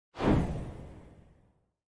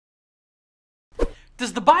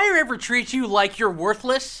Does the buyer ever treat you like you're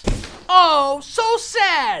worthless? Oh, so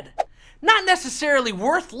sad! Not necessarily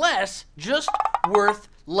worth less, just worth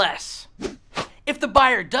less. If the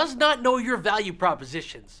buyer does not know your value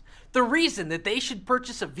propositions, the reason that they should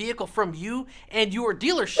purchase a vehicle from you and your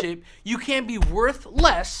dealership, you can be worth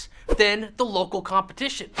less than the local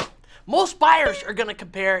competition. Most buyers are going to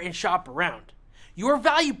compare and shop around. Your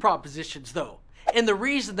value propositions, though, and the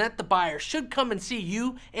reason that the buyer should come and see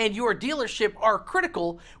you and your dealership are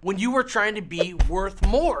critical when you are trying to be worth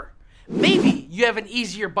more. Maybe you have an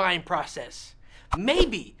easier buying process.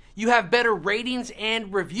 Maybe you have better ratings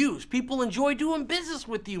and reviews. People enjoy doing business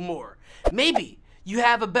with you more. Maybe you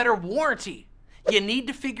have a better warranty. You need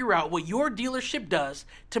to figure out what your dealership does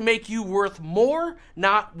to make you worth more,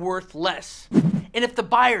 not worth less. And if the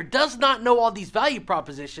buyer does not know all these value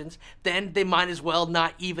propositions, then they might as well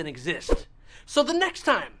not even exist. So the next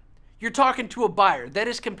time you're talking to a buyer that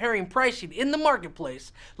is comparing pricing in the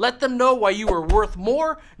marketplace, let them know why you are worth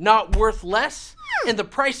more, not worth less, and the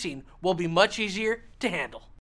pricing will be much easier to handle.